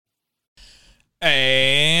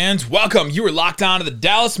And welcome. You were locked on to the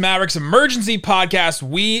Dallas Mavericks Emergency Podcast.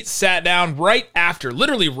 We sat down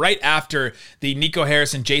literally right after the Nico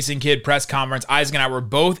Harris and Jason Kidd press conference. Isaac and I were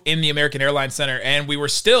both in the American Airlines Center, and we were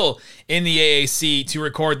still in the AAC to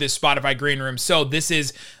record this Spotify Green Room. So this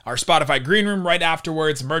is our Spotify Green Room right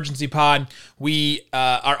afterwards, Emergency Pod.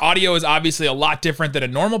 Our audio is obviously a lot different than a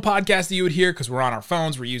normal podcast that you would hear because we're on our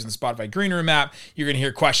phones. We're using the Spotify Green Room app. You're going to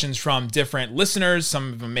hear questions from different listeners.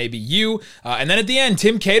 Some of them may be you. And then at the end,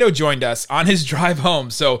 Tim Cato joined us on his drive home.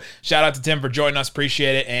 So shout out to Tim for joining us.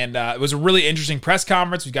 Appreciate it. And it was a really interesting press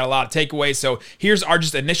conference. We've got a lot of takeaways. So here's our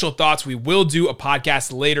just initial thoughts. We will do a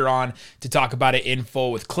podcast later on to talk about it in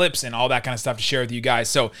full with clips and all that kind of stuff to share with you guys.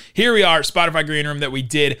 So here we are, Spotify Green Room that we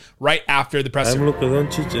did right after the press conference. I'm Luka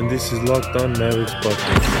Doncic, and this is Locked On Mavericks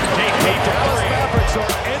Podcast. Hey, Dallas Mavericks are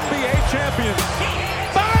NBA champions.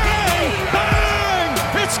 Bang!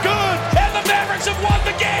 Bang! It's good! And the Mavericks have won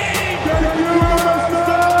the game!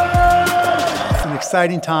 It's an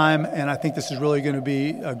exciting time, and I think this is really going to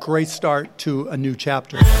be a great start to a new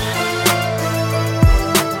chapter.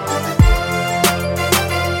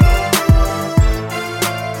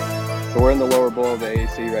 So we're in the lower bowl of the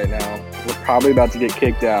AAC right now. We're probably about to get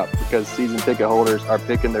kicked out because season ticket holders are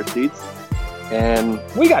picking their seats. And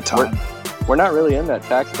we got time. We're not really in that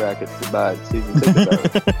tax bracket to buy season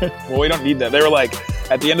tickets. Well, we don't need that. They were like,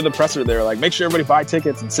 at the end of the presser, they were like, make sure everybody buy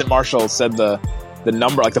tickets. And Sid Marshall said the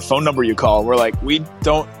number, like the phone number you call. We're like, we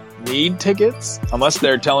don't need tickets unless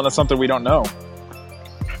they're telling us something we don't know.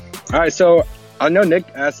 All right, so I know Nick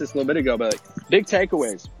asked this a little bit ago, but like, big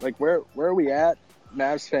takeaways. Like, where are we at,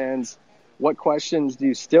 Mavs fans? What questions do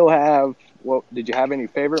you still have? Did you have any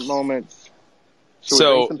favorite moments? Should we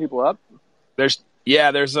bring some people up? There's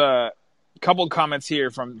a couple of comments here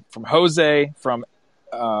from Jose, from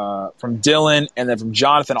Dylan, and then from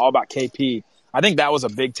Jonathan, all about KP. I think that was a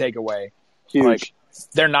big takeaway. Huge. Like,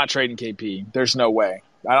 they're not trading KP. There's no way.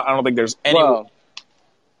 I don't think there's any. Well,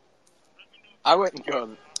 I wouldn't go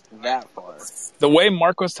that far. The way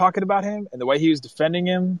Mark was talking about him and the way he was defending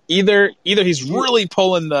him, either he's really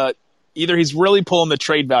pulling the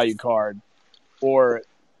trade value card, or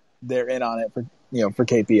they're in on it for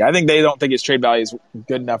KP. I think they don't think his trade value is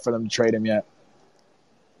good enough for them to trade him yet.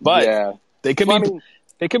 But yeah. They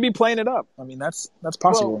could be playing it up. I mean, that's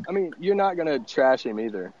possible. Well, I mean, you're not going to trash him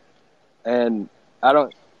either. And I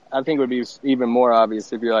think it would be even more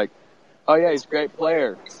obvious if you're like, oh yeah, he's a great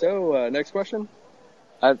player. So next question.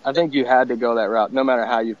 I think you had to go that route, no matter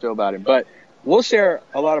how you feel about him. But we'll share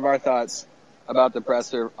a lot of our thoughts about the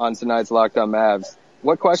presser on tonight's Locked On Mavs.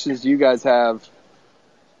 What questions do you guys have?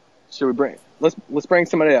 Should we bring? Let's bring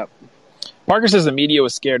somebody up. Parker says the media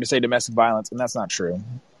was scared to say domestic violence, and that's not true.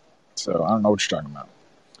 So I don't know what you're talking about.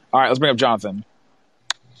 All right, let's bring up Jonathan.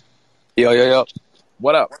 Yo.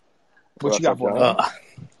 What up? What you got for me?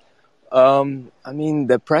 I mean,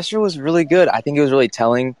 the presser was really good. I think it was really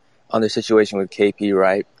telling on their situation with KP,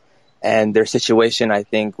 right? And their situation, I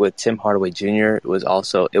think, with Tim Hardaway Jr.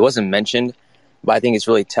 it wasn't mentioned, but I think it's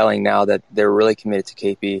really telling now that they're really committed to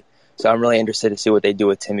KP. So I'm really interested to see what they do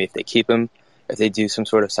with Timmy, if they keep him, if they do some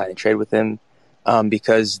sort of sign and trade with him,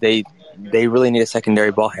 because they really need a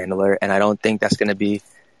secondary ball handler, and I don't think that's going to be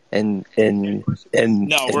in KP.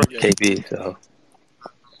 So.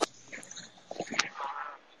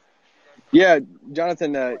 Yeah,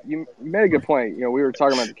 Jonathan, you made a good point. We were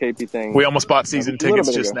talking about the KP thing. We almost bought season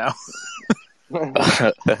tickets just now.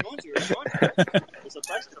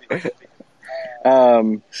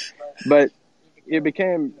 But it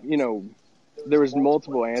became, there was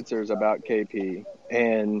multiple answers about KP.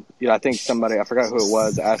 And, I think somebody, I forgot who it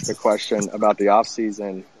was, asked a question about the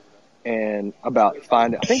offseason and about I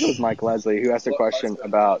think it was Mike Leslie who asked a question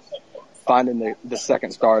about finding the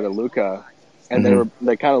second star to Luka. And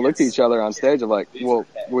they kind of looked at each other on stage of like, well,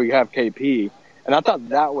 we have KP. And I thought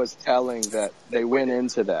that was telling that they went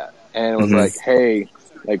into that. And it was like, hey,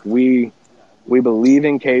 like we believe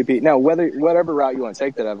in KP. Now, whatever route you want to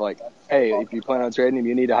take that of like, hey, if you plan on trading him,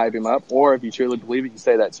 you need to hype him up. Or if you truly believe it, you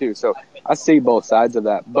say that too. So I see both sides of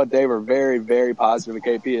that. But they were very, very positive with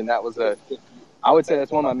KP. And that was I would say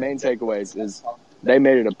that's one of my main takeaways is they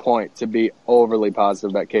made it a point to be overly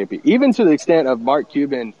positive about KP. Even to the extent of Mark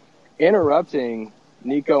Cuban interrupting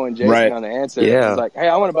Nico and Jason on the answer. Yeah. It was like, hey,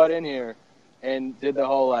 I want to butt in here. And did the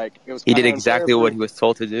whole it was. He did exactly what he was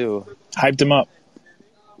told to do. Hyped him up.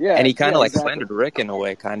 Yeah. And he kind of slandered Rick in a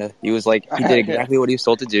way, kind of. He was like, he did exactly what he was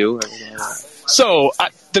told to do. So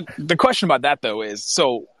the question about that, though, is,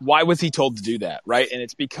 so why was he told to do that, right? And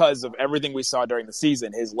it's because of everything we saw during the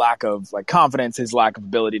season, his lack of confidence, his lack of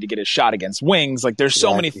ability to get his shot against wings. There's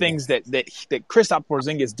so many things that Kristaps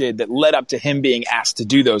Porzingis did that led up to him being asked to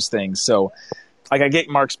do those things. So I get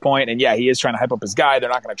Mark's point, and yeah, he is trying to hype up his guy. They're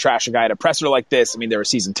not going to trash a guy at a presser like this. I mean, there were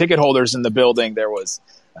season ticket holders in the building. There was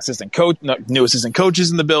new assistant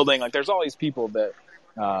coaches in the building. Like, there's all these people that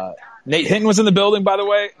Nate Hinton was in the building, by the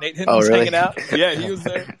way. Nate Hinton was hanging out. Yeah, he was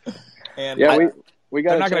there. And we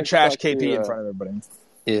got. They're not going to trash KP in front of everybody.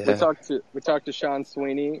 Yeah. We talked to Sean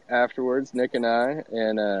Sweeney afterwards, Nick and I,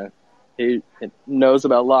 and he knows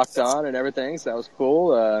about Locked On and everything, so that was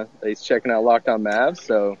cool. He's checking out Locked On Mavs,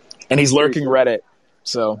 so. And he's lurking Reddit,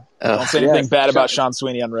 so don't say anything bad about Sean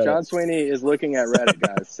Sweeney on Reddit. Sean Sweeney is looking at Reddit,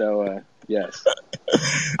 guys. So yes.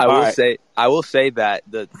 I will say that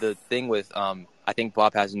the thing with I think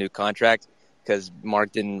Bob has a new contract because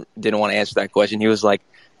Mark didn't want to answer that question. He was like,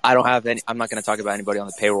 I'm not going to talk about anybody on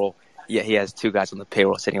the payroll. Yeah, he has 2 guys on the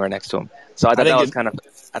payroll sitting right next to him. So I think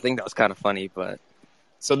that was kind of funny, but.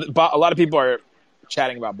 So a lot of people are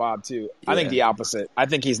chatting about Bob too. Yeah. I think the opposite. I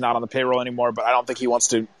think he's not on the payroll anymore, but I don't think he wants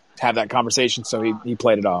to have that conversation, so he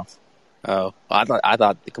played it off. Oh, I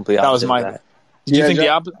thought the complete opposite. That was my. Did you think the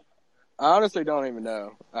opposite? I honestly don't even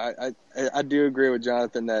know. I do agree with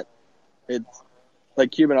Jonathan that it's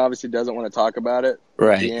like Cuban obviously doesn't want to talk about it.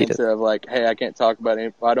 Right. The answer of like, hey, I can't talk about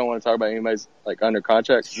it. I don't want to talk about anybody's like under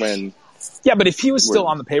contract when. Yeah, but if he was still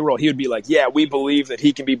on the payroll, he would be like, yeah, we believe that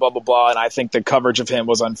he can be blah, blah, blah, and I think the coverage of him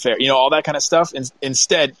was unfair. You know, all that kind of stuff.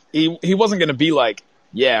 Instead, he wasn't going to be like,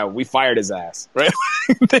 yeah, we fired his ass, right?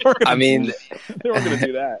 They weren't going to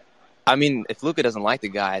do that. I mean, if Luka doesn't like the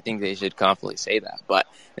guy, I think they should confidently say that. But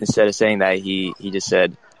instead of saying that, he just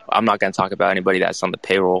said, I'm not going to talk about anybody that's on the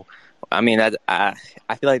payroll. I mean, I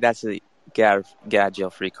feel like that's a get out of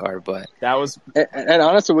jail free card. But that was, and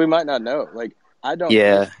honestly, we might not know. Like, I don't.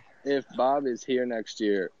 Yeah. If Bob is here next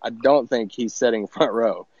year, I don't think he's sitting front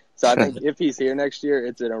row. So I think if he's here next year,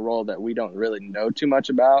 it's in a role that we don't really know too much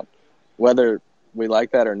about, whether we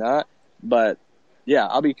like that or not. But yeah,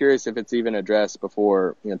 I'll be curious if it's even addressed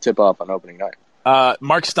before tip off on opening night.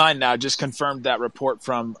 Mark Stein now just confirmed that report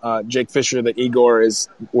from Jake Fisher that Igor is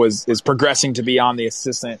progressing to be on the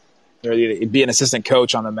assistant or be an assistant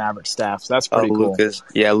coach on the Maverick staff. So that's pretty cool.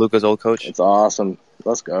 Luka's old coach. It's awesome.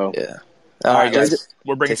 Let's go. Yeah. All right, guys.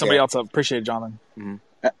 We're bringing somebody else up. Appreciate it, Jonathan.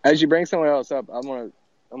 Mm-hmm. As you bring someone else up, I'm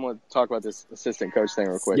gonna talk about this assistant coach thing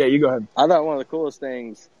real quick. Yeah, you go ahead. I thought one of the coolest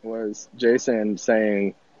things was Jason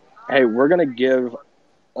saying, "Hey, we're gonna give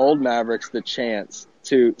old Mavericks the chance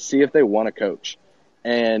to see if they want to coach,"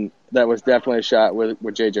 and that was definitely a shot with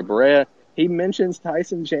JJ Barea. He mentions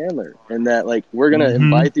Tyson Chandler and that like we're gonna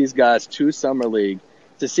invite these guys to summer league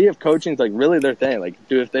to see if coaching's like really their thing. Like,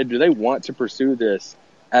 do they want to pursue this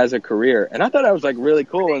as a career? And I thought that was like really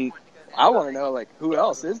cool. And I want to know like who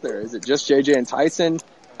else is there? Is it just JJ and Tyson?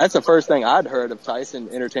 That's the first thing I'd heard of Tyson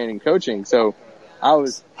entertaining coaching. So I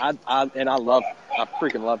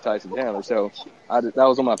freaking love Tyson Chandler. So that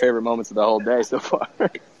was one of my favorite moments of the whole day so far.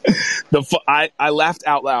 I laughed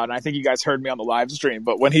out loud, and I think you guys heard me on the live stream,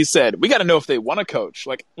 but when he said, we got to know if they want to coach,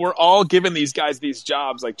 like, we're all giving these guys these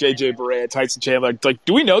jobs, like JJ Barea, Tyson Chandler, like,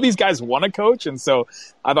 do we know these guys want to coach? And so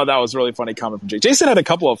I thought that was a really funny comment from Jay. Jason had a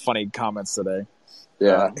couple of funny comments today.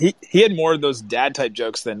 Yeah. He had more of those dad-type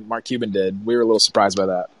jokes than Mark Cuban did. We were a little surprised by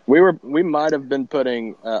that. We might have been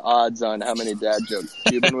putting odds on how many dad jokes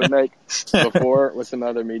Cuban would make before with some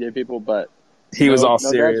other media people, but he was all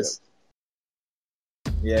serious.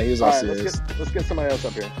 Yeah, he was all serious. Let's get somebody else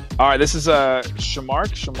up here. All right, this is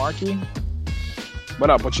Shamarky. What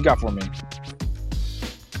up? What you got for me?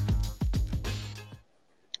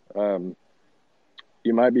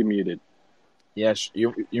 You might be muted. Yes,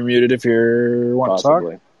 you're muted if you want to talk.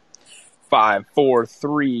 5, 4,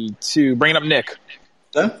 3, 2. Bringing up Nick.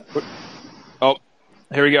 Hello? Oh,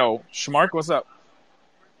 here we go. Shamark, what's up?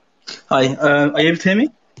 Hi. Are you able to hear me?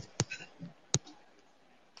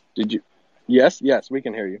 Did you? Yes, we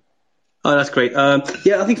can hear you. Oh, that's great.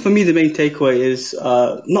 Yeah, I think for me the main takeaway is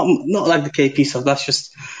not like the KP stuff. That's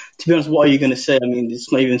just, to be honest, what are you going to say? I mean,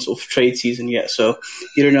 it's not even sort of trade season yet, so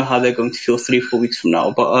you don't know how they're going to feel 3-4 weeks from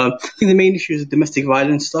now. But I think the main issue is the domestic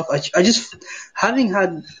violence stuff. I just, having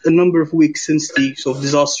had a number of weeks since the sort of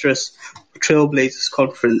disastrous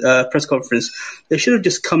Trailblazers press conference, they should have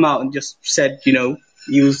just come out and just said, he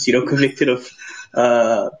was, convicted of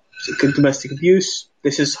domestic abuse.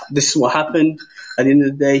 This is what happened. At the end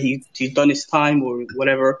of the day, he's done his time or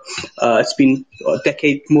whatever. It's been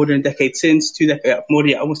more than a decade since,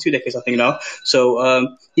 almost 2 decades, I think now.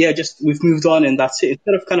 So just we've moved on and that's it.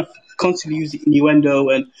 Instead of kind of constantly using innuendo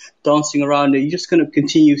and dancing around it, you're just going to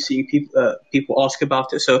continue seeing people ask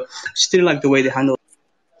about it. So still like the way they handle it.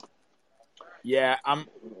 Yeah, I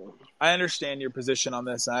understand your position on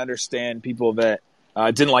this. I understand people that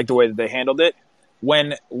didn't like the way that they handled it.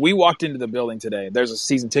 When we walked into the building today, there's a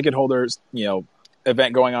season ticket holders,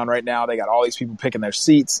 event going on right now. They got all these people picking their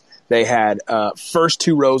seats. They had first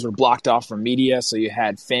 2 rows were blocked off from media, so you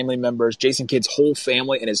had family members. Jason Kidd's whole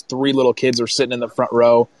family and his 3 little kids were sitting in the front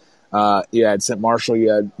row. You had St. Marshall,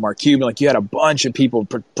 you had Mark Cuban, like you had a bunch of people,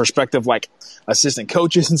 prospective like assistant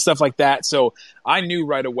coaches and stuff like that. So I knew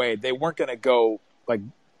right away they weren't going to go like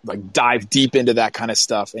dive deep into that kind of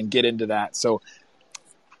stuff and get into that. So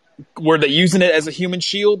were they using it as a human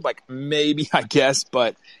shield? Like maybe, I guess,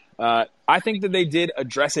 but I think that they did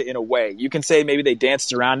address it in a way. You can say maybe they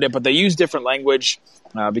danced around it, but they used different language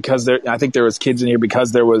because I think there was kids in here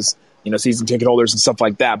because there was, season ticket holders and stuff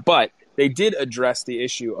like that. But they did address the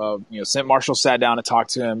issue of, St. Marshall sat down and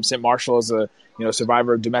talked to him. St. Marshall is a,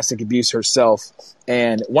 survivor of domestic abuse herself.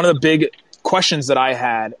 And one of the big questions that I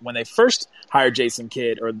had when they first hired Jason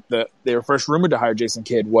Kidd, or they were first rumored to hire Jason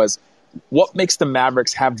Kidd, was what makes the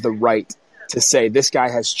Mavericks have the right to say this guy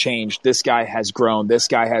has changed, this guy has grown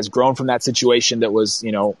from that situation that was,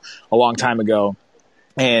 a long time ago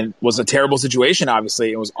and was a terrible situation.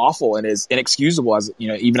 Obviously, it was awful and is inexcusable as,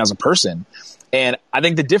 even as a person. And I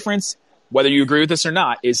think the difference, whether you agree with this or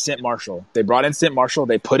not, is St. Marshall. They brought in St. Marshall.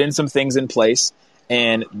 They put in some things in place,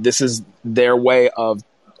 and this is their way of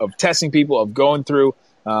testing people, of going through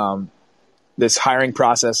this hiring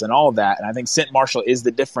process and all of that. And I think St. Marshall is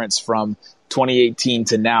the difference from 2018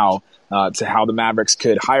 to now to how the Mavericks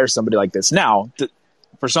could hire somebody like this. Now,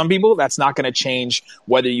 for some people, that's not going to change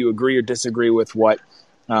whether you agree or disagree with what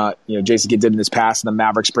Jason Kidd did in his past and the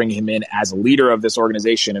Mavericks bringing him in as a leader of this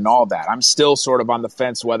organization and all of that. I'm still sort of on the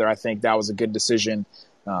fence whether I think that was a good decision,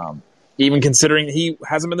 even considering he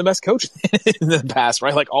hasn't been the best coach in the past,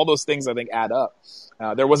 right? Like all those things I think add up.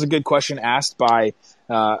 There was a good question asked by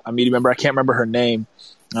a media member. I can't remember her name,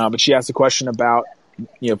 but she asked a question about,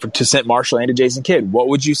 to St. Marshall and to Jason Kidd. What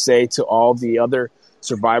would you say to all the other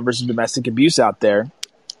survivors of domestic abuse out there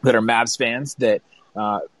that are Mavs fans that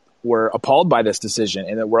were appalled by this decision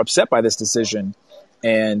and that were upset by this decision?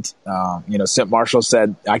 And, St. Marshall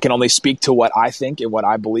said, I can only speak to what I think and what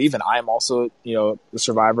I believe. And I am also, the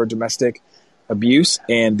survivor of domestic abuse.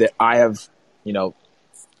 And that I have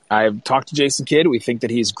talked to Jason Kidd. We think that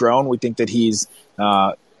he's grown. We think that he's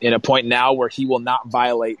in a point now where he will not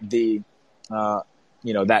violate the,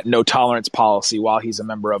 that no tolerance policy while he's a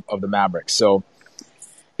member of the Mavericks. So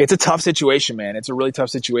it's a tough situation, man. It's a really tough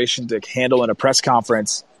situation to handle in a press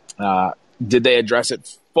conference. Did they address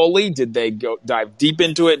it fully? Did they go dive deep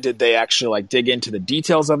into it? Did they actually dig into the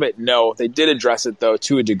details of it? No, they did address it though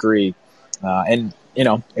to a degree. And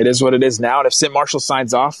it is what it is now. And if St. Marshall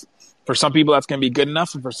signs off, for some people that's going to be good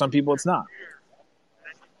enough, and for some people it's not.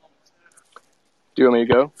 Do you want me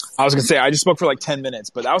to go? I was going to say I just spoke for like 10 minutes,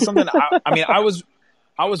 but that was something.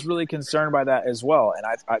 I was really concerned by that as well, and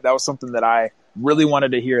I that was something that I really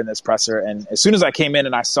wanted to hear in this presser. And as soon as I came in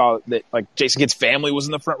and I saw that like Jason Kidd's family was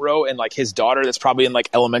in the front row and like his daughter that's probably in like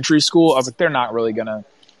elementary school, I was like, they're not really gonna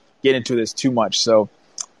get into this too much. So,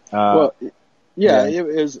 it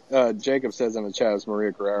was Jacob says in the chat, it was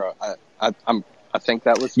Maria Guerrero. I think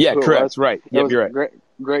that was correct, right? Yep, you're right.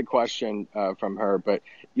 Great question from her, but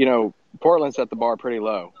Portland set the bar pretty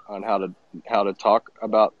low on how to talk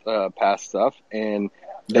about past stuff, and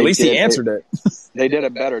at least he answered it. They did a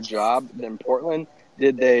better job than Portland.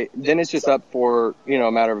 Did they? Then it's just up for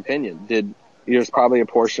a matter of opinion. There's probably a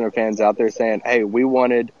portion of fans out there saying, "Hey, we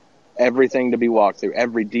wanted everything to be walked through,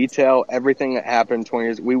 every detail, everything that happened 20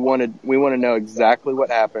 years. We want to know exactly what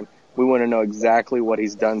happened. We want to know exactly what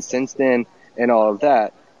he's done since then, and all of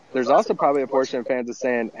that." There's also probably a portion of fans that's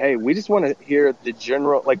saying, hey, we just want to hear the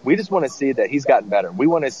general, we just want to see that he's gotten better. We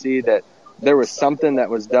want to see that there was something that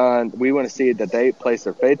was done. We want to see that they place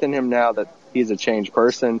their faith in him now, that he's a changed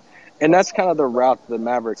person. And that's kind of the route the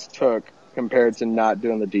Mavericks took compared to not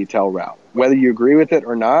doing the detail route. Whether you agree with it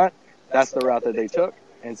or not, that's the route that they took.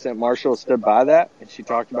 And St. Marshall stood by that. And she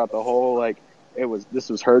talked about the whole, this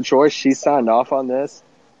was her choice. She signed off on this.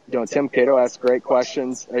 Tim Cato asked great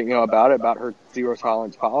questions, about her zero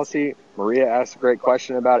tolerance policy. Maria asked a great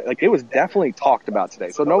question about it. It was definitely talked about today.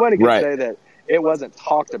 So nobody can say that it wasn't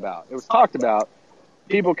talked about. It was talked about.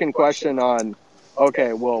 People can question on,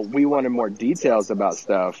 okay, well, we wanted more details about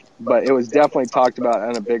stuff, but it was definitely talked about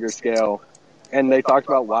on a bigger scale. And they talked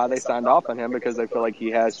about why they signed off on him, because they feel like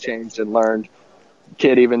he has changed and learned.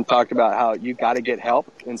 Kidd even talked about how you got to get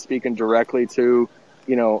help, and speaking directly to,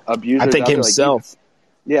 abusers. I think himself.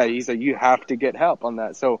 He said you have to get help on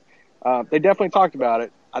that. So they definitely talked about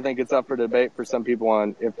it. I think it's up for debate for some people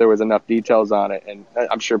on if there was enough details on it. And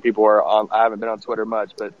I'm sure people are on. I haven't been on Twitter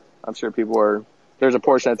much, but I'm sure people are. There's a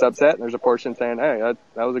portion that's upset, and there's a portion saying, "Hey,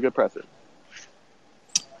 that was a good presser."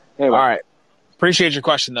 Anyway. All right. Appreciate your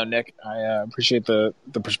question, though, Nick. I appreciate the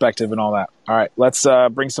perspective and all that. All right, let's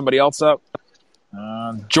bring somebody else up.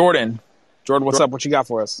 Jordan, what's up? What you got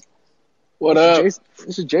for us? What up? This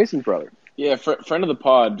is Jason's brother. Yeah, friend of the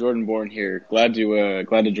pod, Jordan Bourne here. Glad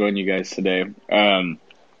to join you guys today.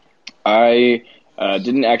 I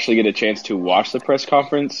didn't actually get a chance to watch the press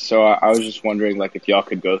conference, so I was just wondering, like, if y'all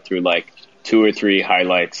could go through like 2 or 3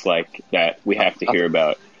 highlights like that we have to hear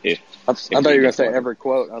about. I thought you were gonna say every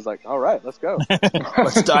quote. I was like, all right, let's go.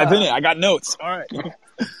 Let's dive in it. I got notes. All right.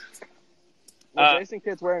 Well, Jason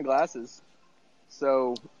Kidd's wearing glasses,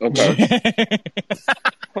 so Okay.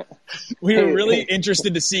 We were really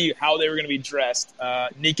interested to see how they were going to be dressed.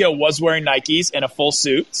 Nico was wearing Nikes and a full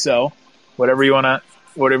suit, so whatever you want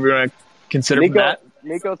to consider from that.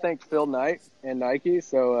 Nico thanked Phil Knight and Nike,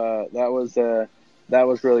 so that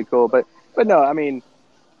was really cool. But no, I mean,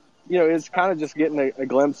 you know, it's kind of just getting a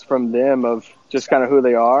glimpse from them of just kind of who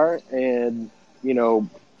they are, and you know,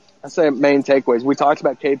 I say main takeaways. We talked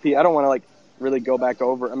about KP. I don't want to like really go back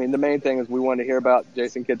over. I mean, the main thing is we wanted to hear about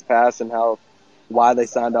Jason Kidd's past and why they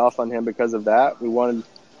signed off on him because of that. We wanted.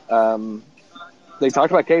 They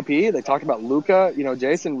talked about KP. They talked about Luka. You know,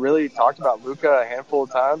 Jason really talked about Luka a handful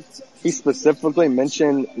of times. He specifically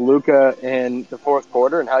mentioned Luka in the fourth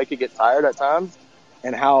quarter and how he could get tired at times,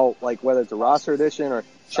 and how, like, whether it's a roster addition or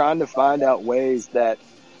trying to find out ways that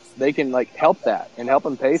they can, like, help that and help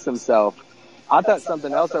him pace himself. I thought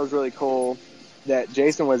something else that was really cool that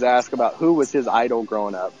Jason was asked about who was his idol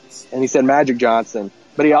growing up. And he said Magic Johnson.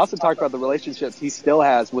 But he also talked about the relationships he still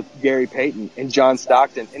has with Gary Payton and John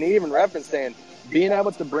Stockton. And he even referenced saying being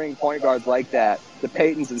able to bring point guards like that, the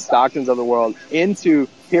Paytons and Stocktons of the world, into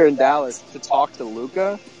here in Dallas to talk to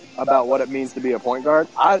Luka about what it means to be a point guard.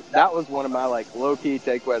 That was one of my, like, low-key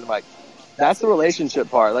takeaways. I'm like, that's the relationship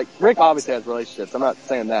part. Like, Rick obviously has relationships. I'm not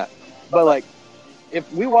saying that. But, like,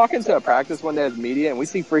 if we walk into a practice one day as media and we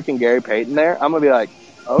see freaking Gary Payton there, I'm going to be like,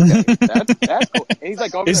 okay, that's cool. And he's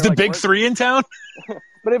like, is the big three in town?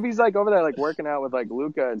 But if he's like over there, like working out with like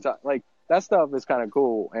Luka and like that stuff is kind of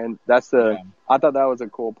cool. And that's I thought that was a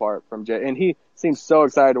cool part from Jay. And he seems so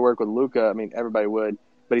excited to work with Luka. I mean, everybody would,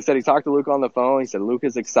 but he said he talked to Luka on the phone. He said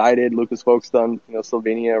Luka's excited. Luka's focused on, you know,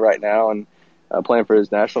 Slovenia right now and playing for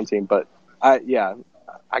his national team. But I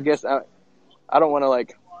guess I don't want to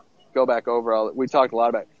like go back over all. We talked a lot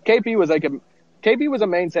about KP was a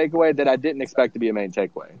main takeaway that I didn't expect to be a main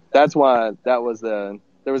takeaway. That's why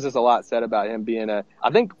there was just a lot said about him being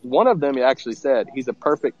I think one of them actually said he's a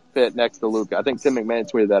perfect fit next to Luka. I think Tim McMahon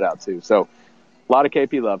tweeted that out too. So a lot of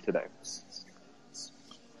KP love today.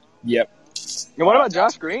 Yep. And what about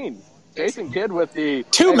Josh Green? Jason Kidd with the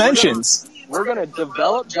two mentions. We're going to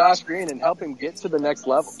develop Josh Green and help him get to the next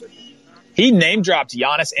level. He name dropped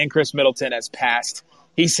Giannis and Chris Middleton as past.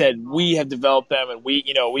 He said, we have developed them and we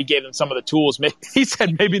gave them some of the tools. He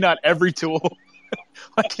said maybe not every tool.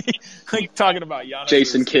 like talking about Giannis.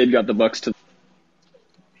 Jason Kidd got the Bucks to.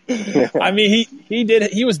 I mean,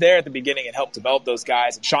 he was there at the beginning and helped develop those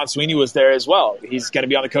guys. And Sean Sweeney was there as well. He's going to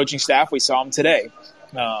be on the coaching staff. We saw him today.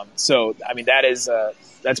 So, I mean,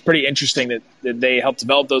 that's pretty interesting that they helped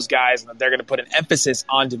develop those guys and that they're going to put an emphasis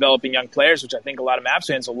on developing young players, which I think a lot of Mavs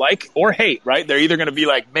fans will like or hate, right? They're either going to be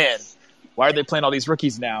like, man, why are they playing all these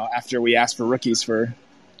rookies now after we asked for rookies for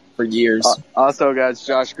years? Also, guys,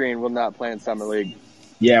 Josh Green will not play in Summer League.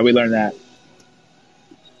 Yeah, we learned that.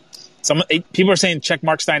 People are saying check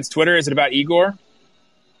Mark Stein's Twitter. Is it about Igor?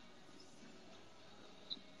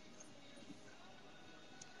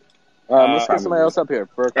 Let's get somebody else up here.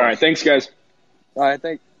 All right, thanks, guys. All right,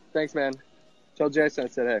 thanks, man. Tell Jason I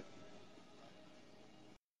said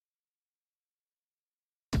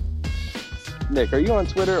hey. Nick, are you on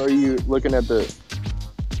Twitter or are you looking at the?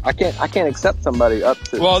 I can't accept somebody up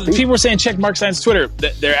to. Well, people were saying check Mark Stein's Twitter.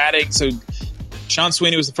 They're adding. So Sean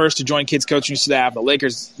Sweeney was the first to join Kidd's coaching staff. The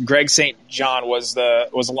Lakers, Greg St. John was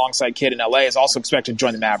alongside Kidd in LA. Is also expected to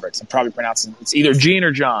join the Mavericks. I'm probably pronouncing it's either Gene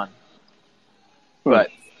or John. But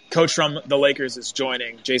coach from the Lakers is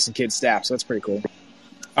joining Jason Kidd's staff, so that's pretty cool.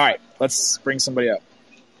 All right, let's bring somebody up.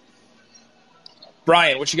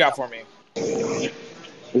 Brian, what you got for me?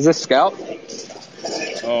 Is this Scout?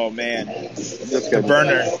 Oh, man. The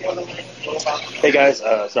burner. Hey, guys.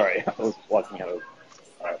 Sorry, I was walking out of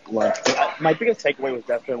lunch. My biggest takeaway was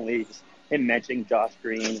definitely just him mentioning Josh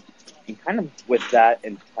Green, and kind of with that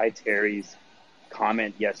and Ty Terry's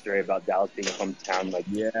comment yesterday about Dallas being a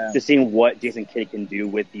hometown, just seeing what Jason Kidd can do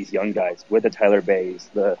with these young guys, with the Tyler Bays,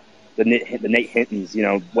 the Nate Hintons, you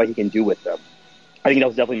know, what he can do with them. I think that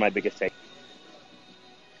was definitely my biggest take.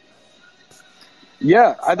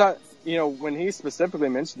 Yeah, I thought when he specifically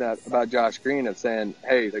mentioned that about Josh Green of saying,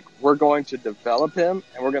 hey, like, we're going to develop him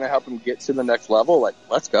and we're going to help him get to the next level, like,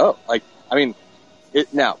 let's go. Like, I mean,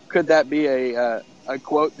 now, could that be a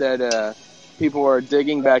quote that people are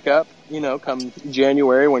digging back up, come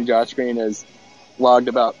January when Josh Green has logged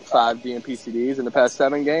about 5 DNP-CDs in the past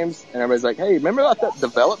 7 games, and everybody's like, hey, remember about that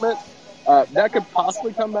development? That could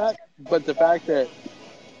possibly come back, but the fact that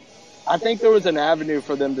I think there was an avenue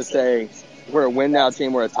for them to say, we're a win-now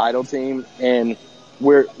team, we're a title team, and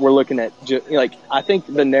we're looking at, I think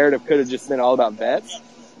the narrative could have just been all about vets,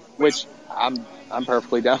 which I'm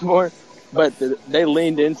perfectly down for. But they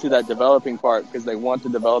leaned into that developing part because they want to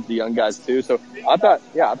develop the young guys too. So I thought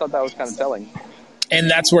that was kind of telling. And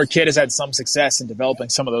that's where Kidd has had some success in developing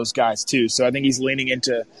some of those guys too. So I think he's leaning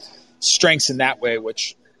into strengths in that way,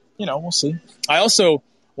 which, we'll see. I also,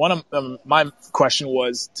 one of my question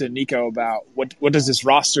was to Nico about what does this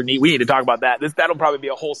roster need? We need to talk about that. That'll probably be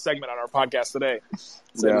a whole segment on our podcast today.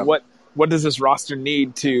 So yeah. What does this roster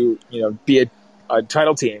need to, be a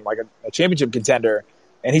title team, like a championship contender?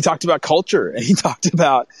 And he talked about culture, and he talked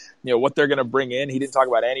about, what they're going to bring in. He didn't talk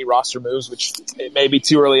about any roster moves, which it may be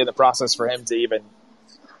too early in the process for him to even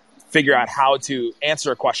figure out how to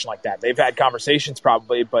answer a question like that. They've had conversations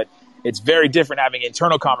probably, but it's very different having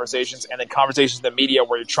internal conversations and then conversations in the media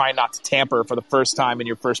where you're trying not to tamper for the first time in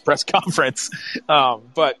your first press conference.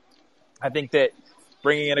 But I think that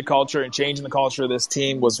bringing in a culture and changing the culture of this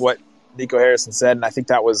team was what Nico Harrison said, and I think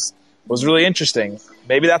that was really interesting.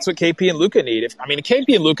 Maybe that's what KP and Luka need. If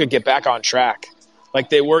KP and Luka get back on track like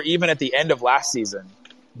they were even at the end of last season,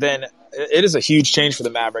 then it is a huge change for the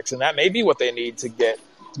Mavericks, and that may be what they need to get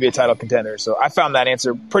to be a title contender. So I found that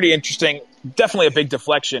answer pretty interesting. Definitely a big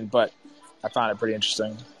deflection, but I found it pretty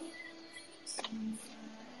interesting.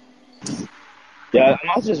 Yeah, I'm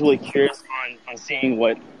also just really curious on seeing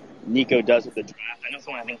what Nico does with the draft. I know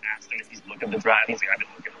someone asked him if he's looked at the draft. He's like, I've been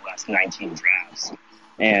looking at the last 19 drafts.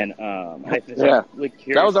 And really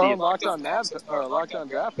curious. That was our own Locked On Mavs or Locked On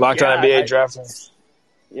Draft. Locked On NBA drafting.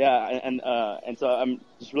 Yeah, and so I'm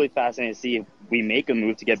just really fascinated to see if we make a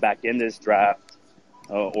move to get back in this draft,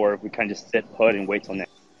 or if we kind of just sit put and wait till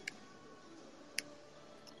next.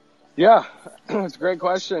 Yeah, it's a great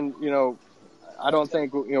question. I don't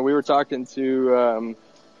think we were talking to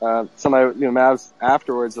somebody Mavs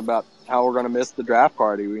afterwards about how we're going to miss the draft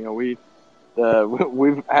party. We've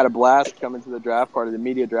had a blast coming to the draft party, the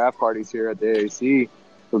media draft parties here at the AAC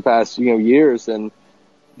for the past, years. And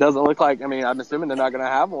it doesn't look like, I'm assuming they're not going to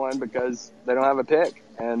have one because they don't have a pick.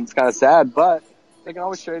 And it's kind of sad, but they can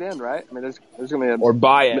always trade in, right? There's going to be or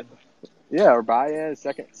buy in. Yeah, or buy in,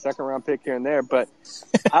 second round pick here and there. But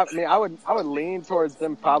I would lean towards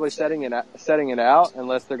them probably setting it out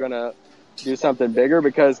unless they're going to do something bigger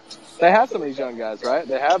because they have some of these young guys, right?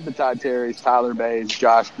 They have the Ty Terrys, Tyler Bays,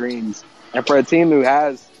 Josh Greens. And for a team who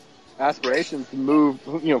has aspirations to move,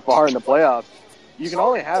 far in the playoffs, you can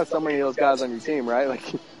only have so many of those guys on your team, right?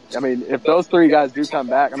 If those 3 guys do come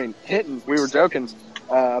back, Hinton, we were joking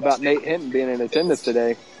about Nate Hinton being in attendance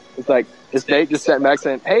today. It's like, is Nate just sitting back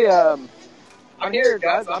saying, hey, I'm here,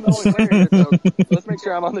 guys. I'm the only player here, so let's make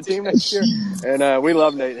sure I'm on the team next year. And we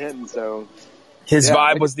love Nate Hinton, so. His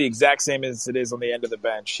vibe was the exact same as it is on the end of the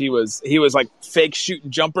bench. He was like fake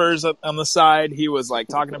shooting jumpers on the side. He was like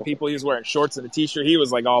talking to people. He was wearing shorts and a t-shirt. He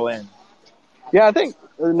was like all in. Yeah, I think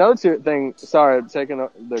another thing, sorry, I'm taking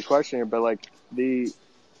the question here, but the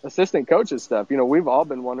assistant coaches stuff, we've all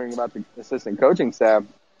been wondering about the assistant coaching staff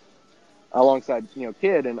alongside,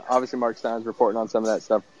 Kidd, and obviously Mark Stein's reporting on some of that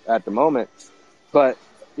stuff at the moment. But,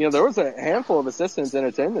 there was a handful of assistants in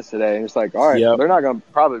attendance today, and it's like, all right, they're not going to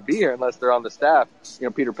probably be here unless they're on the staff.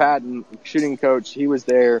 Peter Patton, shooting coach, he was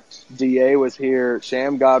there. DA was here.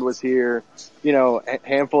 Shamgod was here. A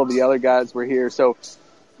handful of the other guys were here. So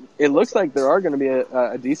it looks like there are going to be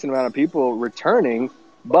a decent amount of people returning,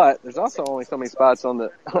 but there's also only so many spots on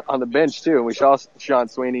the bench too. And we saw Sean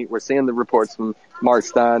Sweeney. We're seeing the reports from Mark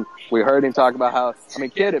Stein. We heard him talk about how,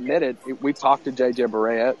 Kidd admitted we talked to JJ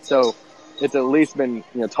Barea. So it's at least been,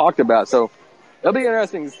 talked about. So it'll be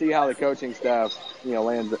interesting to see how the coaching staff,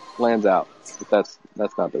 lands out. If that's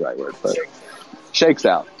not the right word, but shakes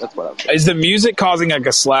out. That's what I'm saying. Is the music causing like a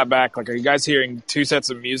slapback? Like, are you guys hearing 2 sets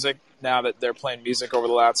of music now that they're playing music over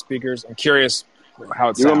the loudspeakers? I'm curious how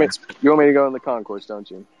it sounds. You want me to go in the concourse, don't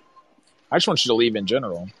you? I just want you to leave in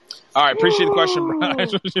general. All right. Appreciate the question, Brian.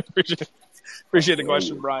 Appreciate the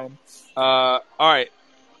question, Brian. All right.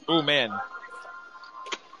 Oh, man.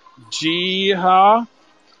 Jihai?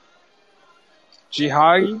 He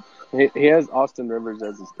has Austin Rivers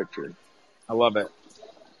as his picture. I love it.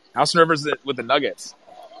 Austin Rivers with the Nuggets.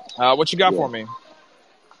 What you got for me?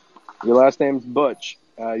 Your last name's Butch.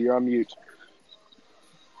 You're on mute.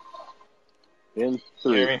 In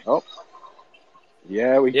 3. Oh.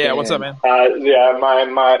 Yeah, we can. Yeah, what's up, man? Yeah,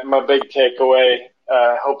 my big takeaway,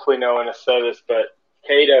 hopefully no one has said this, but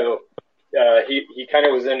Cato, he kind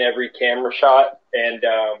of was in every camera shot, and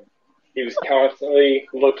he was constantly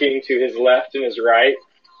looking to his left and his right,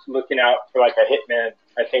 looking out for like a hitman.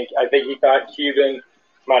 I think he thought Cuban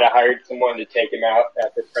might have hired someone to take him out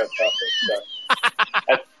at the press conference.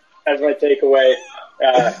 So that's my takeaway.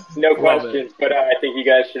 No questions, but I think you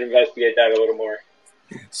guys should investigate that a little more.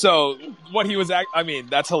 So what he was I mean,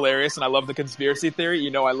 that's hilarious, and I love the conspiracy theory.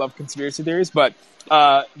 You know I love conspiracy theories, but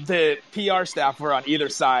the PR staff were on either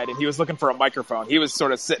side, and he was looking for a microphone. He was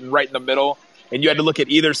sort of sitting right in the middle, and you had to look at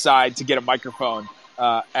either side to get a microphone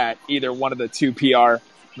at either one of the two PR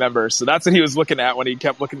members. So that's what he was looking at when he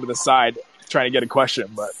kept looking to the side trying to get a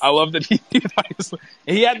question. But I love that he thought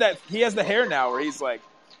he has the hair now where he's like,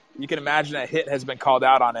 you can imagine a hit has been called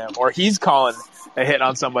out on him, or he's calling a hit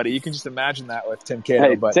on somebody. You can just imagine that with Tim Cato.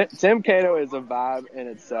 Hey, but Tim Cato is a vibe in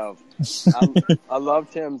itself. I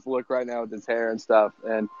love Tim's look right now with his hair and stuff.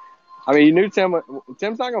 And I mean, you knew Tim's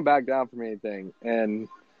not going to back down from anything. And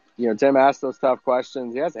you know, Tim asked those tough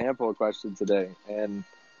questions. He has a handful of questions today. And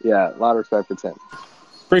yeah, a lot of respect for Tim.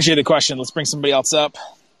 Appreciate the question. Let's bring somebody else up.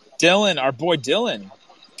 Dylan, our boy Dylan.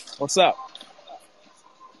 What's up?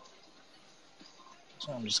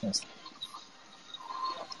 So I'm just gonna.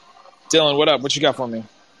 Dylan, what up? What you got for me?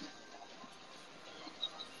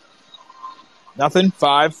 Nothing.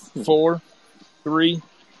 5, 4, 3,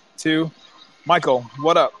 2. Michael,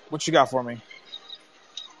 what up? What you got for me?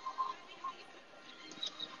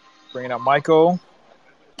 Bringing up Michael.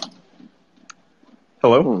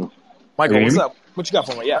 Hello, Michael. What's up? What you got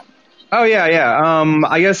for me? Yeah. Oh yeah.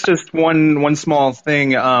 I guess just one small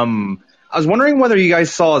thing. I was wondering whether you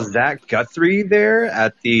guys saw Zach Guthrie there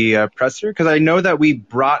at the presser, because I know that we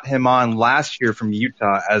brought him on last year from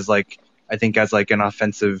Utah as an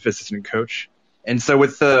offensive assistant coach. And so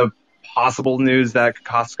with the possible news that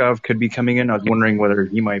Koskov could be coming in, I was wondering whether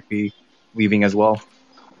he might be leaving as well.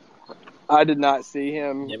 I did not see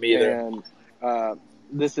him. Yeah, me either. And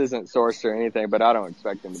this isn't sourced or anything, but I don't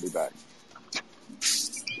expect him to be back.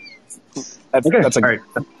 I'm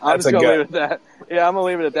just gonna leave it at that. Yeah, I'm gonna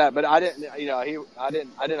leave it at that. But I didn't,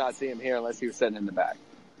 I did not see him here unless he was sitting in the back.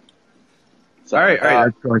 So, all right.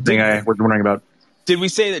 That's the only thing I was wondering about. Did we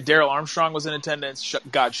say that Daryl Armstrong was in attendance?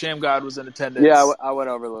 Shamgod was in attendance. Yeah, I went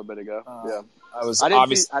over a little bit ago. Yeah,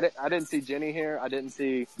 I didn't see Jenny here. I didn't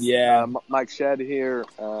see Mike Shedd here.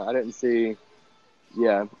 I didn't see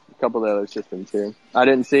a couple of the other assistants here. I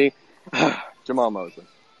didn't see Jamal Mosley.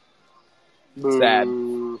 Sad.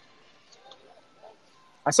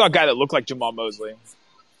 I saw a guy that looked like Jamal Mosley.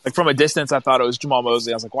 Like from a distance, I thought it was Jamal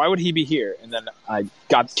Mosley. I was like, why would he be here? And then I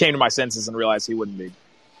came to my senses and realized he wouldn't be.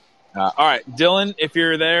 All right, Dylan, if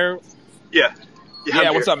you're there. Yeah,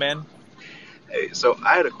 what's up, man? Hey, so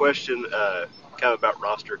I had a question kind of about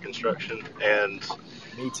roster construction. And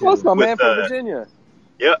me too. What's my man from Virginia?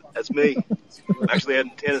 Yeah, that's me. I'm actually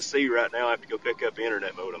in Tennessee right now. I have to go pick up the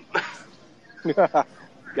internet modem.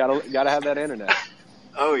 Gotta have that internet.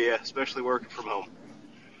 Oh, yeah, especially working from home.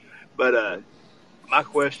 But my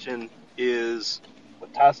question is,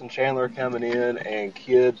 with Tyson Chandler coming in and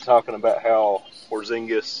Kidd talking about how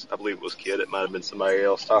Porzingis, I believe it was Kidd, it might have been somebody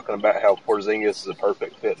else, talking about how Porzingis is a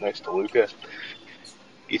perfect fit next to Luka,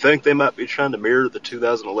 you think they might be trying to mirror the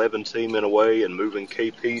 2011 team in a way and moving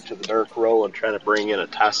KP to the Dirk role and trying to bring in a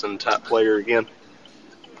Tyson-type player again?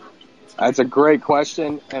 That's a great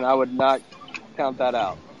question, and I would not count that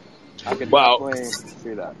out. I could definitely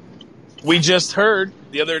see that. We just heard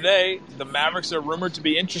the other day the Mavericks are rumored to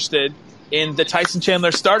be interested in the Tyson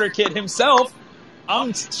Chandler starter kid himself.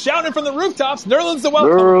 I'm shouting from the rooftops, Nerlens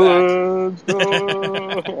Noel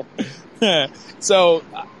coming back. So,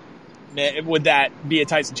 man, would that be a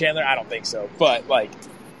Tyson Chandler? I don't think so. But,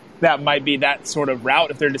 that might be that sort of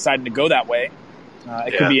route if they're deciding to go that way.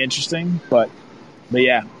 It could be interesting. But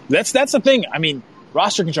yeah, that's the thing. I mean,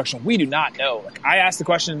 roster construction, we do not know. I asked the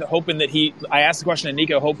question to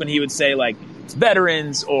Nico, hoping he would say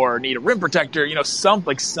veterans or need a rim protector,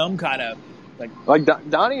 some kind of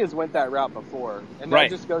Donnie has went that route before, and that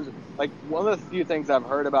just goes one of the few things I've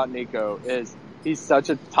heard about Nico is he's such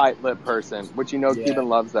a tight-lipped person, which Cuban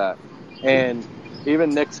loves that. And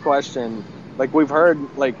even Nick's question, we've heard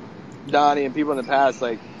Donnie and people in the past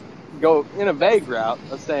go in a vague route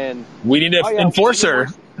of saying we need an enforcer.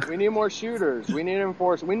 We need more shooters. We need an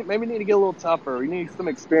enforcer. We maybe need to get a little tougher. We need some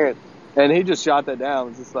experience. And he just shot that down.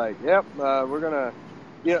 It's just we're going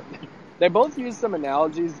to, they both used some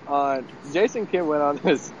analogies on, Jason Kidd went on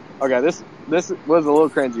this, okay, this was a little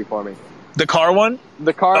cringy for me. The car one?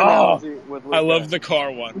 The car analogy with Luka. I love the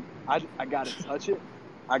car one. I got to touch it.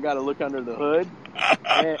 I got to look under the hood.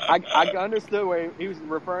 And I understood where he was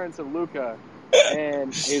referring to Luka.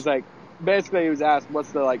 And he's like, basically he was asked,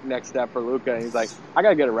 what's the next step for Luka? And he's like, I got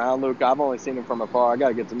to get around Luka. I've only seen him from afar. I got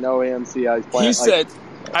to get to know him, see how he's playing. He said,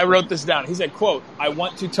 I wrote this down. He said, quote, I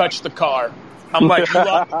want to touch the car. I'm like,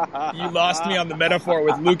 you lost me on the metaphor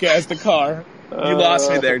with Luka as the car. You lost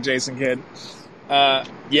me there, Jason Kidd.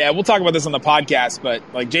 Yeah, we'll talk about this on the podcast,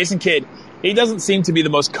 but Jason Kidd, he doesn't seem to be the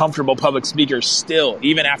most comfortable public speaker still,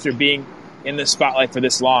 even after being in the spotlight for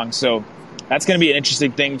this long. So that's going to be an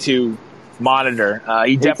interesting thing to monitor.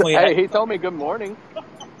 He told me good morning.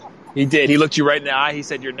 He did. He looked you right in the eye. He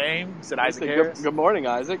said your name. He said Isaac Harris. Good morning,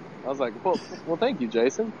 Isaac. I was like, well, thank you,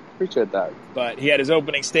 Jason. Appreciate that. But he had his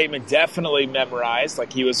opening statement definitely memorized,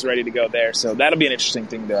 he was ready to go there. So that'll be an interesting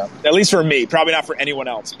thing to, at least for me, probably not for anyone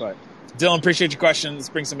else. But Dylan, appreciate your questions. Let's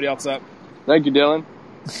bring somebody else up. Thank you, Dylan.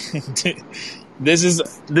 This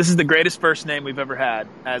is the greatest first name we've ever had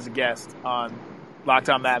as a guest on Locked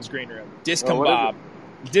On Mavs Green Room. Discombob.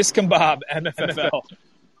 Discombob MFFL.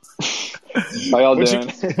 How y'all doing?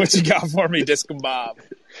 What you got for me, Discombob?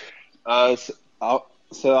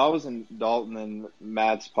 So I was in Dalton and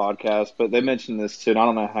Matt's podcast, but they mentioned this too, and I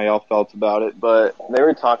don't know how y'all felt about it, but they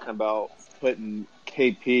were talking about putting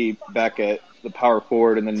KP back at the power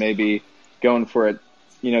forward and then maybe going for a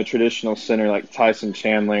traditional center like Tyson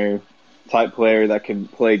Chandler type player that can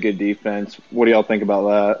play good defense. What do y'all think about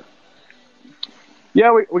that?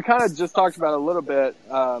 Yeah, we kind of just talked about it a little bit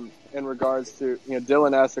in regards to,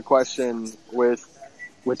 Dylan asked a question with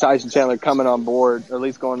Tyson Chandler coming on board, or at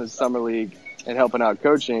least going to the summer league and helping out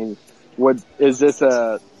coaching. Is this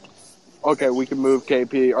okay, we can move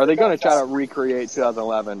KP? Are they going to try to recreate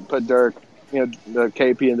 2011, put Dirk, the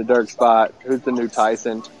KP in the Dirk spot? Who's the new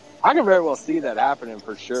Tyson? I can very well see that happening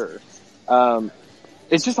for sure.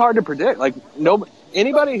 It's just hard to predict.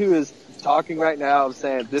 Anybody who is talking right now of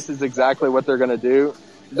saying this is exactly what they're going to do,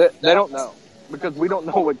 they don't know, because we don't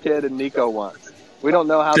know what Kidd and Nico wants. We don't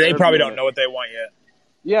know how they probably don't know what they want yet.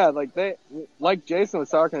 Yeah, like Jason was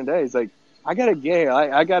talking today. He's like, I got to get here.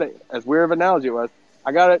 I got to, as weird of an analogy was,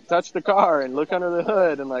 I got to touch the car and look under the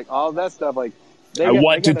hood and all that stuff. I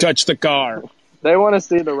want to touch the car. They want to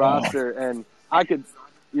see the roster, and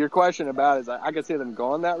your question about it is I could see them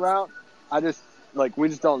going that route. We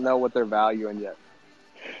just don't know what they're valuing yet.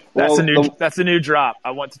 That's a new drop.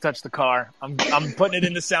 I want to touch the car. I'm putting it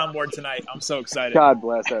in the soundboard tonight. I'm so excited. God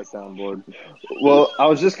bless that soundboard. Well, I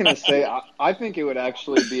was just going to say, I think it would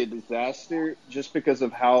actually be a disaster just because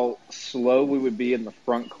of how slow we would be in the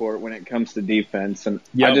front court when it comes to defense. And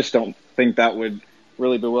I just don't think that would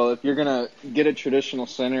really be well. If you're going to get a traditional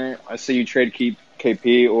center, I say you trade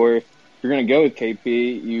KP, or if you're going to go with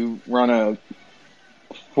KP, you run a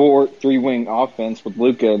 4-3-wing offense with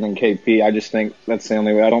Luka and then KP. I just think that's the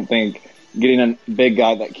only way. I don't think getting a big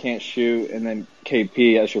guy that can't shoot and then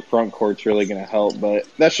KP as your front court's really going to help. But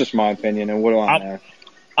that's just my opinion, and what do I know?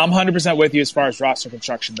 I'm 100% with you as far as roster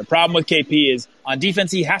construction. The problem with KP is on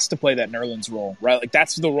defense he has to play that Nerlens role, right?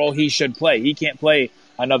 That's the role he should play. He can't play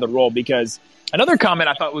another role, because another comment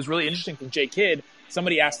I thought was really interesting from Jay Kidd,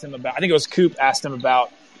 somebody asked him about, I think it was Coop asked him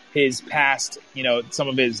about his past, some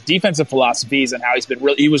of his defensive philosophies and how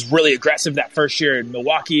he was really aggressive that first year in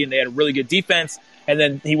Milwaukee, and they had a really good defense. And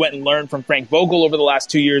then he went and learned from Frank Vogel over the last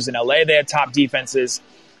 2 years in LA. They had top defenses.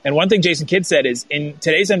 And one thing Jason Kidd said is, in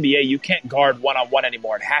today's NBA, you can't guard one-on-one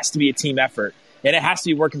anymore. It has to be a team effort, and it has to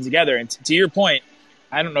be working together. And to your point,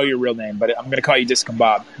 I don't know your real name, but I'm going to call you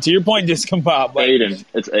Discombob. To your point, Discombob. Aiden.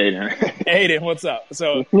 It's Aiden. Aiden, what's up?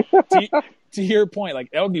 So to your point,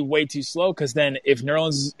 that would be way too slow, because then if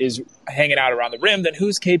Nerlens is hanging out around the rim, then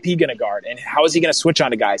who's KP going to guard? And how is he going to switch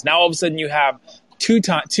on to guys? Now all of a sudden you have two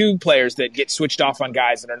players that get switched off on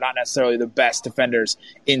guys that are not necessarily the best defenders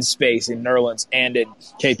in space, in Nerlens and in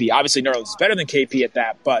KP. Obviously Nerlens is better than KP at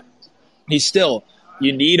that, but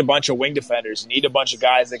you need a bunch of wing defenders. You need a bunch of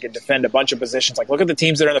guys that can defend a bunch of positions. Look at the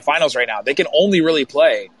teams that are in the finals right now. They can only really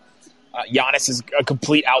play. Giannis is a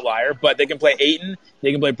complete outlier, but they can play Ayton.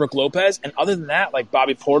 They can play Brook Lopez. And other than that,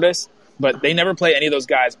 Bobby Portis, but they never play any of those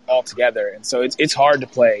guys all together. And so it's hard to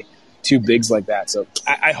play two bigs like that. So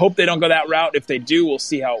I hope they don't go that route. If they do, we'll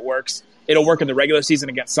see how it works. It'll work in the regular season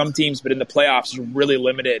against some teams, but in the playoffs, you're really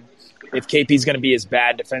limited if KP's going to be as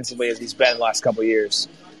bad defensively as he's been the last couple of years.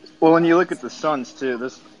 Well, when you look at the Suns, too,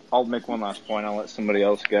 I'll make one last point. I'll let somebody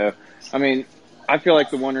else go. I mean, I feel like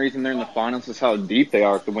the one reason they're in the finals is how deep they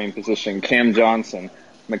are at the wing position. Cam Johnson,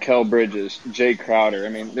 Mikal Bridges, Jay Crowder. I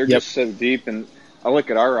mean, they're just so deep. And I look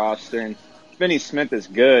at our roster, and Finney Smith is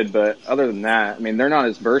good, but other than that, I mean, they're not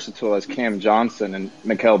as versatile as Cam Johnson and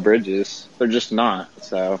Mikal Bridges. They're just not.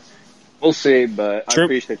 So we'll see, but True. I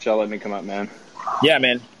appreciate y'all letting me come up, man. Yeah,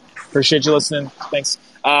 man. Appreciate you listening. Thanks.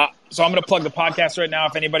 So I'm going to plug the podcast right now.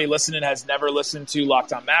 If anybody listening has never listened to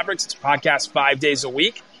Locked On Mavericks, it's a podcast 5 days a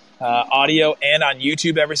week, audio and on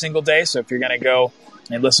YouTube every single day. So if you're going to go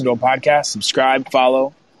and listen to a podcast, subscribe,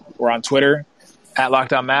 follow. We're on Twitter at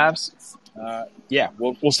Locked On Mavs. Yeah,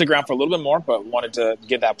 we'll stick around for a little bit more, but wanted to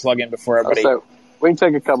get that plug in before everybody. So we can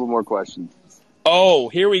take a couple more questions. Oh,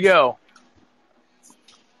 here we go.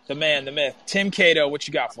 The man, the myth, Tim Cato. What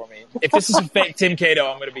you got for me? If this is a fake Tim Cato,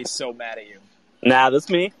 I'm going to be so mad at you. Nah, that's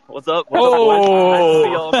me. What's up? Oh. Nice to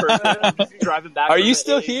see y'all in person. Driving back. Are from you the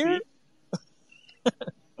still AAC. here?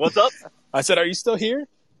 What's up? I said, are you still here?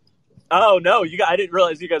 Oh no, I didn't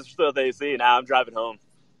realize you guys were still at the AC. Now I'm driving home.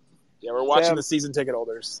 Yeah, we're watching Tim, the season ticket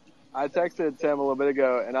holders. I texted Tim a little bit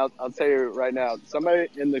ago, and I'll tell you right now, somebody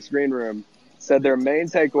in the screen room said their main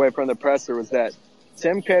takeaway from the presser was that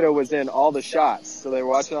Tim Cato was in all the shots, so they were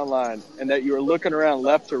watching online, and that you were looking around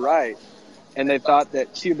left to right, and they thought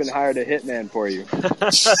that Cuban hired a hitman for you.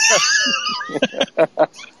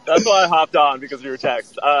 That's why I hopped on, because of your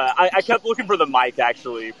text. I kept looking for the mic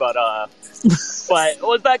actually, but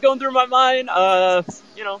was that going through my mind? I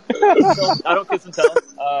don't kiss and tell.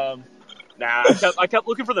 Nah, I kept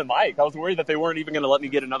looking for the mic. I was worried that they weren't even going to let me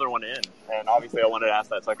get another one in, and obviously I wanted to ask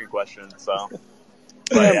that second question. So,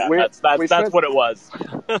 but yeah, that's what it was.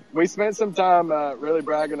 We spent some time really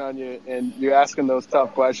bragging on you and you asking those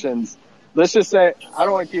tough questions. Let's just say, I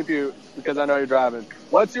don't want to keep you because I know you're driving.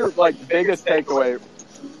 What's your biggest takeaway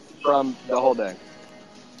from the whole day?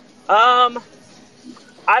 I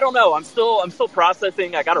don't know. I'm still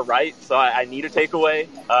processing. I got to write, so I need a takeaway.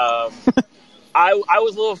 I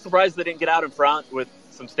was a little surprised they didn't get out in front with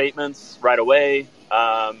some statements right away.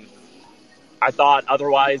 I thought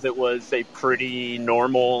otherwise it was a pretty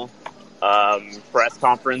normal press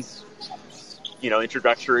conference,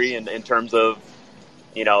 introductory in terms of,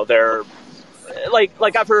 they're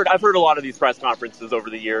like I've heard a lot of these press conferences over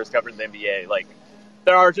the years covering the NBA. Like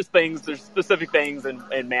there are just there's specific things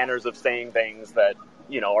and manners of saying things that,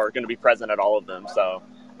 are going to be present at all of them. So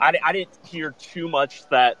I didn't hear too much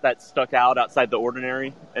that stuck out outside the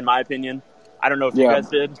ordinary, in my opinion. I don't know if you guys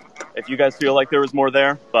did, if you guys feel like there was more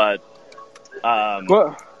there, but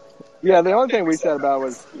well, yeah, the only thing we said about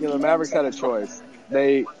was, the Mavericks had a choice.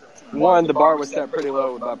 The bar was set pretty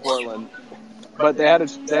low by Portland, but they had a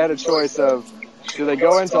choice of, do they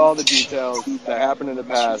go into all the details that happened in the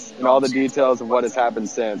past and all the details of what has happened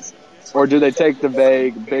since, or do they take the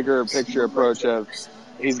vague, bigger picture approach of,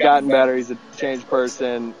 he's gotten better, he's a changed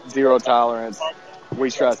person, zero tolerance,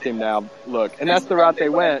 we trust him now, look. And that's the route they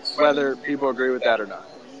went, whether people agree with that or not.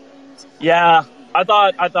 Yeah, I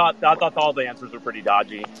thought all the answers were pretty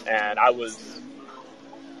dodgy, and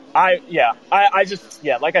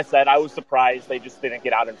like I said, I was surprised they just didn't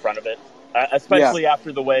get out in front of it, especially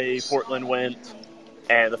after the way Portland went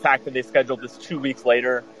and the fact that they scheduled this 2 weeks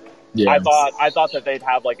later. Yeah. I thought that they'd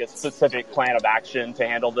have a specific plan of action to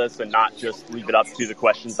handle this and not just leave it up to the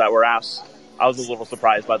questions that were asked. I was a little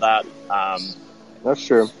surprised by that. That's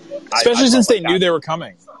true. Especially since they knew they were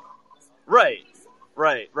coming. Right.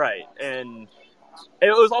 And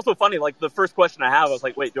it was also funny, the first question I have, I was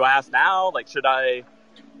like, wait, do I ask now? Should I,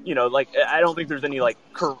 I don't think there's any,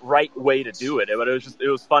 right way to do it. But it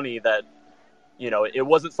was funny that, it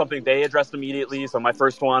wasn't something they addressed immediately. So my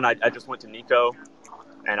first one, I just went to Nico.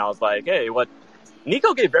 And I was like, hey, what?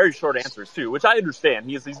 Nico gave very short answers, too, which I understand.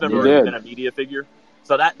 He's never really been a media figure.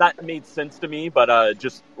 So that made sense to me. But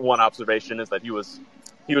just one observation is that he was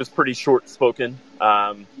pretty short-spoken.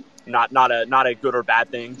 Not a good or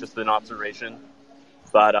bad thing, just an observation.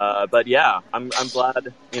 But yeah, I'm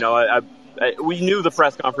glad. We knew the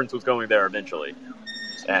press conference was going there eventually,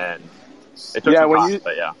 and it took some time.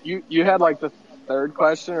 But yeah, you had the third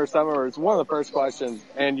question or something, or it's one of the first questions,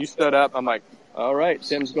 and you stood up. I'm like, all right,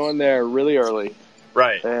 Tim's going there really early.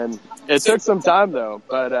 Right. And it took some time though,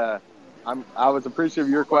 but I was appreciative of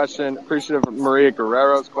your question, appreciative of Maria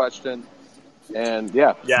Guerrero's question, and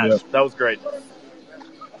yeah, that was great.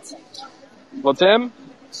 Well, Tim,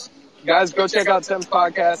 guys, go check out Tim's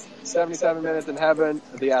podcast, 77 Minutes in Heaven,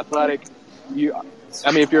 The Athletic. If you're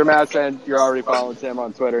a Mavs fan, you're already following Tim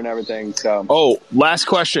on Twitter and everything. So. Oh, last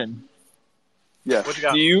question. Yeah. What you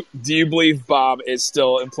got? Do you believe Bob is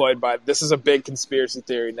still employed by? This is a big conspiracy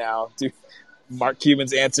theory now. Mark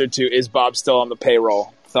Cuban's answer to, is Bob still on the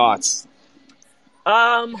payroll? Thoughts?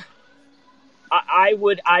 I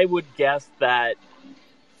would guess that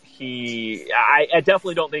I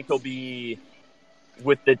definitely don't think he'll be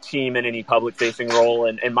with the team in any public facing role.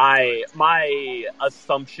 And my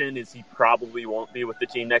assumption is he probably won't be with the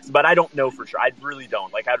team next, but I don't know for sure. I really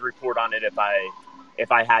don't. Like, I'd report on it if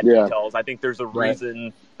I had details. I think there's a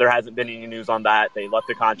reason there hasn't been any news on that. They let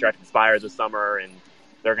the contract expire this summer and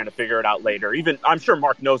they're going to figure it out later. Even I'm sure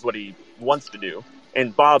Mark knows what he wants to do.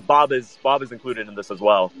 And Bob is included in this as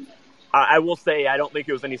well. I will say, I don't think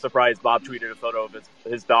it was any surprise Bob tweeted a photo of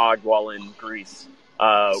his dog while in Greece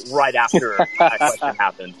right after that question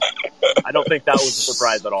happened. I don't think that was a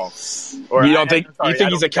surprise at all. Or you think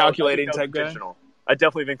he's a calculating type guy? I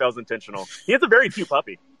definitely think that was intentional. He has a very cute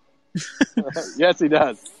puppy. Yes, he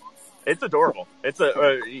does. It's adorable. It's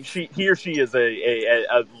he or she is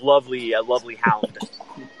a lovely hound.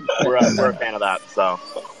 We're a fan of that. So.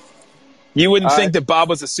 You wouldn't think that Bob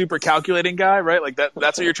was a super calculating guy, right? Like that's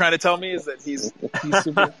what you're trying to tell me is that he's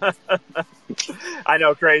super. I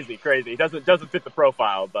know, crazy. He doesn't fit the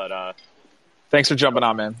profile, but thanks for jumping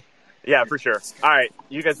on, man. Yeah, for sure. All right,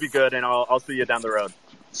 you guys be good, and I'll see you down the road.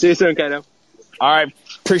 See you soon, Cato. All right,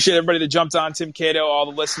 appreciate everybody that jumped on. Tim Cato, all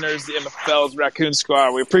the listeners, the MFL's Raccoon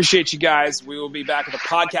Squad. We appreciate you guys. We will be back with a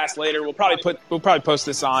podcast later. We'll probably post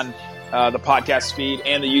this on the podcast feed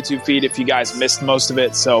and the YouTube feed if you guys missed most of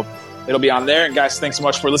it. So. It'll be on there. And guys, thanks so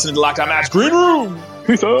much for listening to Locked On Mavs Green Room.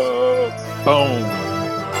 Peace out. Boom.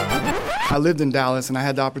 I lived in Dallas, and I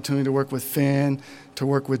had the opportunity to work with Finn, to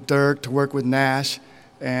work with Dirk, to work with Nash.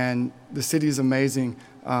 And the city is amazing.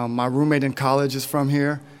 My roommate in college is from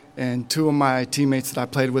here, and 2 of my teammates that I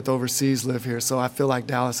played with overseas live here. So I feel like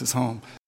Dallas is home.